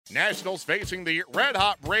Nationals facing the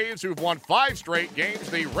red-hot Braves, who've won 5 straight games.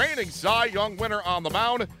 The reigning Cy Young winner on the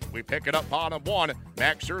mound. We pick it up bottom 1.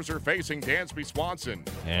 Max Scherzer facing Dansby Swanson.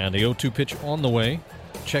 And the 0-2 pitch on the way.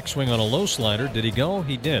 Check swing on a low slider. Did he go?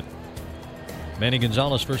 He did. Manny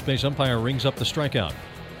Gonzalez, first base umpire, rings up the strikeout.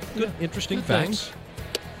 Good, interesting good facts. things.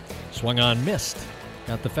 Swung on, missed.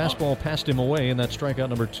 Got the fastball past him away, and that's strikeout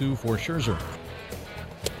number 2 for Scherzer.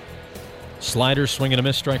 Slider, swing and a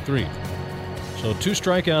miss, strike 3. So 2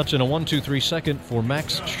 strikeouts in a 1-2-3 second for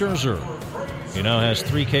Max Scherzer. He now has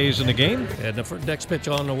 3 Ks in the game. And the next pitch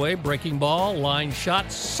on the way, breaking ball, line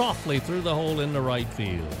shot softly through the hole in the right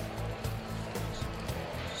field.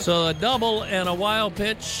 So a double and a wild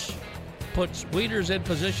pitch puts Wieters in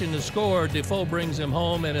position to score. Defoe brings him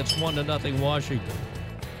home, and it's 1-0 Washington.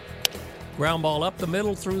 Ground ball up the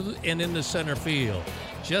middle through and into center field.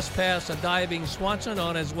 Just past a diving Swanson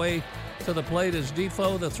on his way to the plate as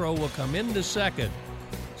Defoe. The throw will come into second.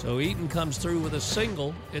 So Eaton comes through with a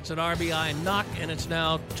single. It's an RBI knock, and it's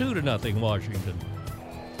now 2-0 Washington.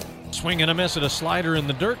 Swing and a miss at a slider in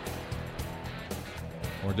the dirt.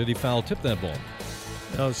 Or did he foul tip that ball?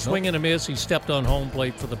 No, swing and a miss. He stepped on home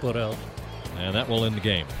plate for the putout. And that will end the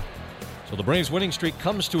game. So the Braves winning streak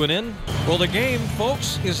comes to an end. Well, the game,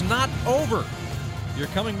 folks, is not over. You're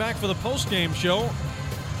coming back for the post-game show,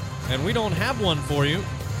 and we don't have one for you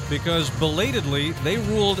because belatedly they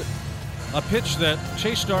ruled a pitch that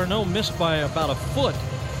Chase Darno missed by about a foot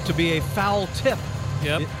to be a foul tip.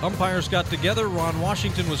 Yep. The umpires got together. Ron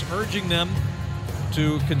Washington was urging them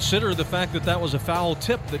to consider the fact that that was a foul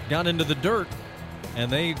tip that got into the dirt,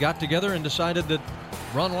 and they got together and decided that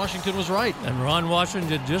Ron Washington was right. And Ron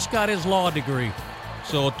Washington just got his law degree.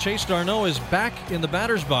 So Chase Darno is back in the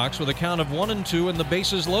batter's box with a count of 1-2 and the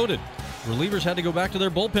bases loaded. Relievers had to go back to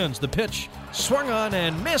their bullpens. The pitch swung on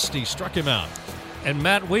and missed. He struck him out. And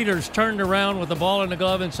Matt Wieters turned around with the ball in the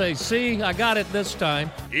glove and said, "See, I got it this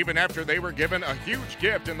time." Even after they were given a huge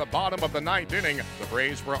gift in the bottom of the 9th inning, the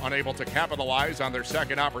Braves were unable to capitalize on their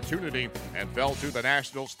second opportunity and fell to the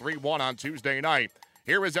Nationals 3-1 on Tuesday night.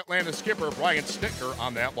 Here is Atlanta skipper Brian Snitker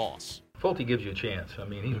on that loss. Fulte gives you a chance. I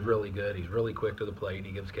mean, he's really good. He's really quick to the plate, and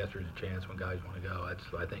he gives catchers a chance when guys want to go.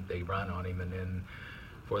 I think they run on him, and then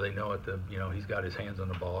before they know it, he's got his hands on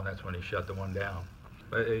the ball, and that's when he shut the one down.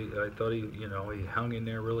 I thought he hung in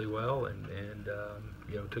there really well and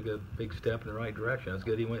took a big step in the right direction. It's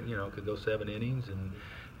good he went, could go 7 innings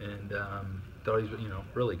and thought he was,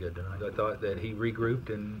 really good tonight. I thought that he regrouped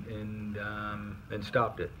and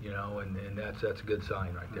stopped it, and that's a good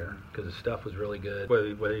sign right there because the stuff was really good.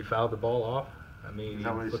 Whether he fouled the ball off, I mean, he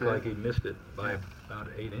looked like he missed it by about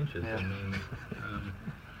 8 inches. Yeah. I mean,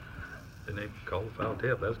 and they called the foul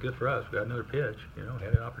tip. That was good for us. We got another pitch,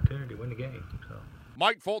 had an opportunity to win the game. So.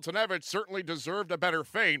 Mike Foltynewicz certainly deserved a better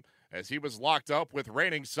fate as he was locked up with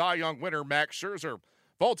reigning Cy Young winner Max Scherzer.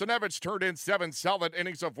 Foltynewicz turned in 7 solid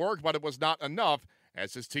innings of work, but it was not enough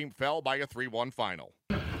as his team fell by a 3-1 final.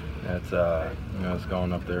 It's it's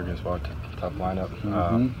going up there against a tough lineup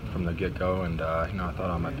from the get-go, and I thought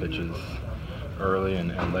all my pitches early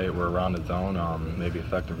and late were around the zone, maybe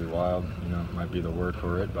effectively wild, might be the word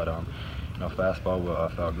for it, but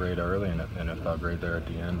fastball felt great early, and it felt great there at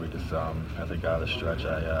the end. We just, I think out of the stretch,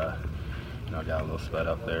 I got a little sped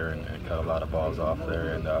up there and cut a lot of balls off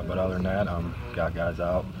there. And but other than that, got guys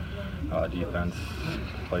out. Defense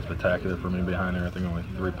played spectacular for me behind there. I think only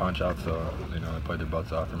 3 punch-outs, so they played their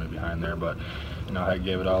butts off for me behind there. But I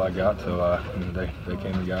gave it all I got, so they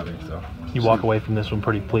came and got me. So you walk away from this one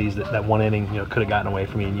pretty pleased that one inning could have gotten away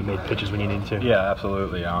from you and you made pitches when you needed to. Yeah,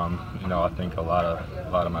 absolutely. I think a lot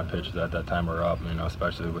of my pitches at that time were up.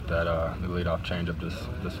 Especially with that the leadoff changeup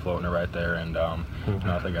just floating right there, and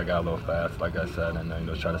I think I got a little fast, like I said,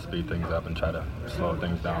 and try to speed things up and try to slow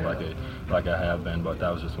things down like I have been. But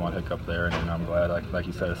that was just one hiccup there, and I'm glad, like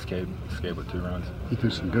you said, escape with 2 runs. You threw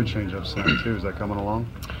some good changeups tonight too. Is that coming along?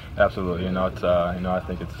 Absolutely. It's I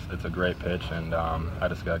think it's a great pitch, and I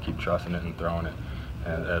just got to keep trusting it and throwing it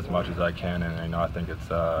as much as I can. And I think it's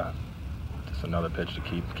just another pitch to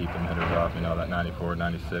keep them hitters off. That 94,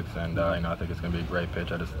 96, and I think it's going to be a great pitch.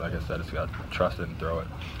 Like I said, just got to trust it and throw it.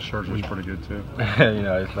 Scherzer's pretty good too.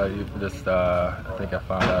 It's like I think I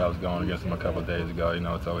found out I was going against him a couple of days ago.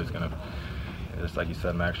 It's always going to. Just like you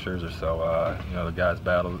said, Max Scherzer. So the guys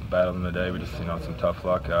battled in the day. We just some tough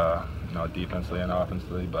luck, defensively and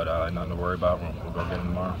offensively, but nothing to worry about. We'll go get them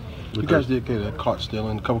tomorrow. You guys did get a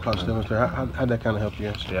couple caught stealings there. How'd that kind of help you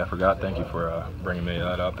guys? Yeah, I forgot. Thank you for bringing me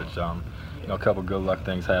that up. It's a couple good luck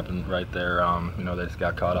things happened right there. They just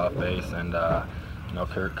got caught off base, and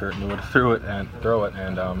Kurt knew where to throw it,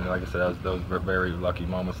 and like I said, those were very lucky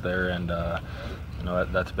moments there, and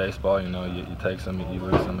that's baseball. You take some, you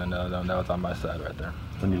lose some, and now it's on my side right there.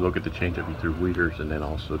 When you look at the changeup, you threw Wieters and then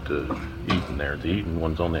also to Eaton there. The Eaton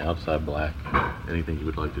one's on the outside black. Anything you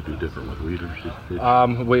would like to do different with Wieters?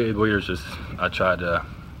 Wieters I tried to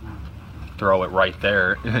throw it right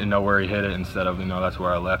there, where he hit it instead of, that's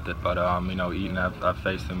where I left it. But, Eaton, I've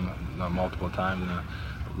faced him multiple times in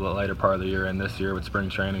the later part of the year and this year with spring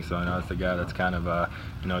training. So, it's a guy that's kind of,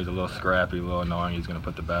 he's a little scrappy, a little annoying. He's going to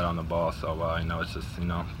put the bat on the ball. So, it's just,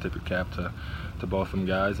 tip your cap to both of them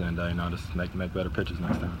guys and, just make better pitches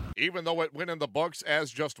next time. Even though it went in the books as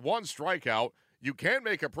just one strikeout, you can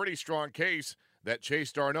make a pretty strong case that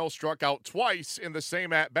Chase Darnell struck out twice in the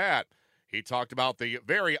same at-bat. He talked about the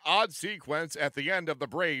very odd sequence at the end of the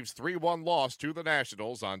Braves' 3-1 loss to the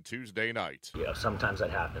Nationals on Tuesday night. Sometimes that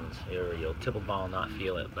happens. You'll tip a ball and not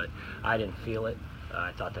feel it, but I didn't feel it.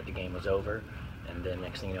 I thought that the game was over, and then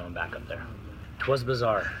next thing you know, I'm back up there. 'Twas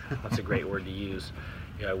bizarre. That's a great word to use.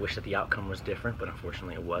 I wish that the outcome was different, but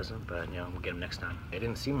unfortunately it wasn't. But, we'll get them next time. It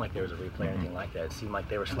didn't seem like there was a replay or anything like that. It seemed like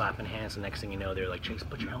they were slapping hands, and next thing you know, they were like, Chase,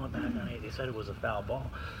 put your helmet back on. They said it was a foul ball.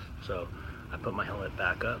 So I put my helmet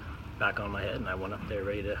back on my head, and I went up there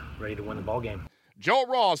ready to win the ball game. Joe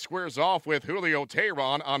Ross squares off with Julio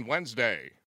Teheran on Wednesday.